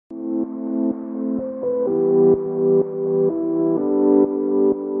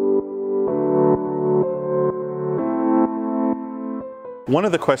One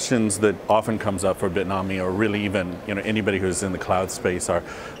of the questions that often comes up for Bitnami, or really even anybody who's in the cloud space, are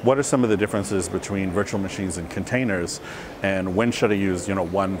what are some of the differences between virtual machines and containers, and when should I use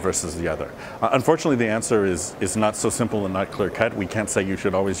one versus the other? Unfortunately, the answer is not so simple and not clear cut. We can't say you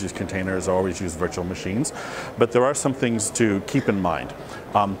should always use containers or always use virtual machines, but there are some things to keep in mind.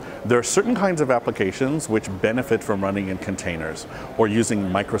 There are certain kinds of applications which benefit from running in containers or using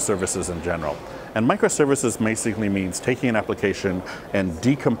microservices in general. And microservices basically means taking an application and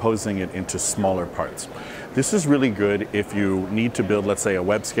decomposing it into smaller parts. This is really good if you need to build, let's say, a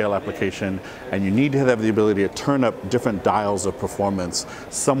web scale application and you need to have the ability to turn up different dials of performance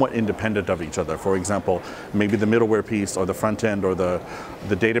somewhat independent of each other. For example, maybe the middleware piece or the front end or the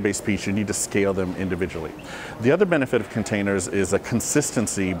database piece, you need to scale them individually. The other benefit of containers is a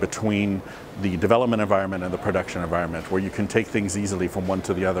consistency between the development environment and the production environment, where you can take things easily from one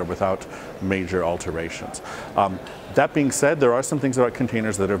to the other without major alterations. That being said, there are some things about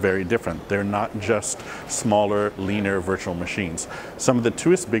containers that are very different. They're not just smaller, leaner virtual machines. Some of the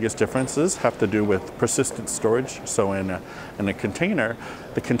two biggest differences have to do with persistent storage. So in a container,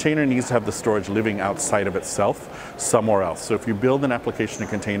 the container needs to have the storage living outside of itself somewhere else. So if you build an application in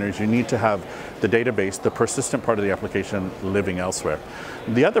containers, you need to have the database, the persistent part of the application, living elsewhere.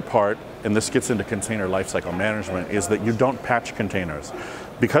 The other part, and this gets into container lifecycle management, is that you don't patch containers.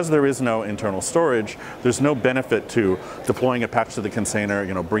 Because there is no internal storage, there's no benefit to deploying a patch to the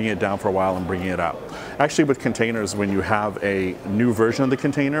container, bringing it down for a while and bringing it out. Actually, with containers, when you have a new version of the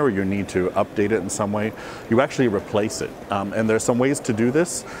container or you need to update it in some way, you actually replace it. And there's some ways to do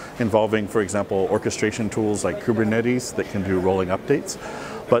this involving, for example, orchestration tools like Kubernetes that can do rolling updates.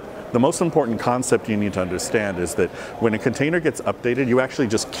 But the most important concept you need to understand is that when a container gets updated, you actually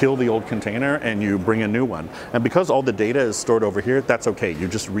just kill the old container and you bring a new one. And because all the data is stored over here, that's okay. You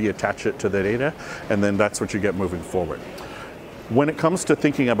just reattach it to the data, and then that's what you get moving forward. When it comes to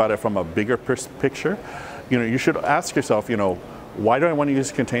thinking about it from a bigger picture, you should ask yourself, why do I want to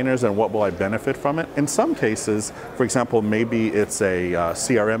use containers and what will I benefit from it? In some cases, for example, maybe it's a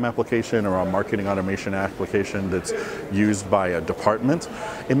CRM application or a marketing automation application that's used by a department.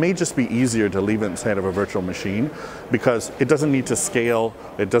 It may just be easier to leave it inside of a virtual machine because it doesn't need to scale,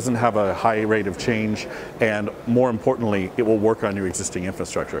 it doesn't have a high rate of change, and more importantly, it will work on your existing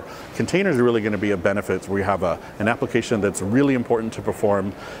infrastructure. Containers are really going to be a benefit where you have an application that's really important to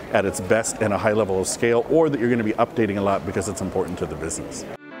perform at its best and a high level of scale, or that you're going to be updating a lot because it's important to the business.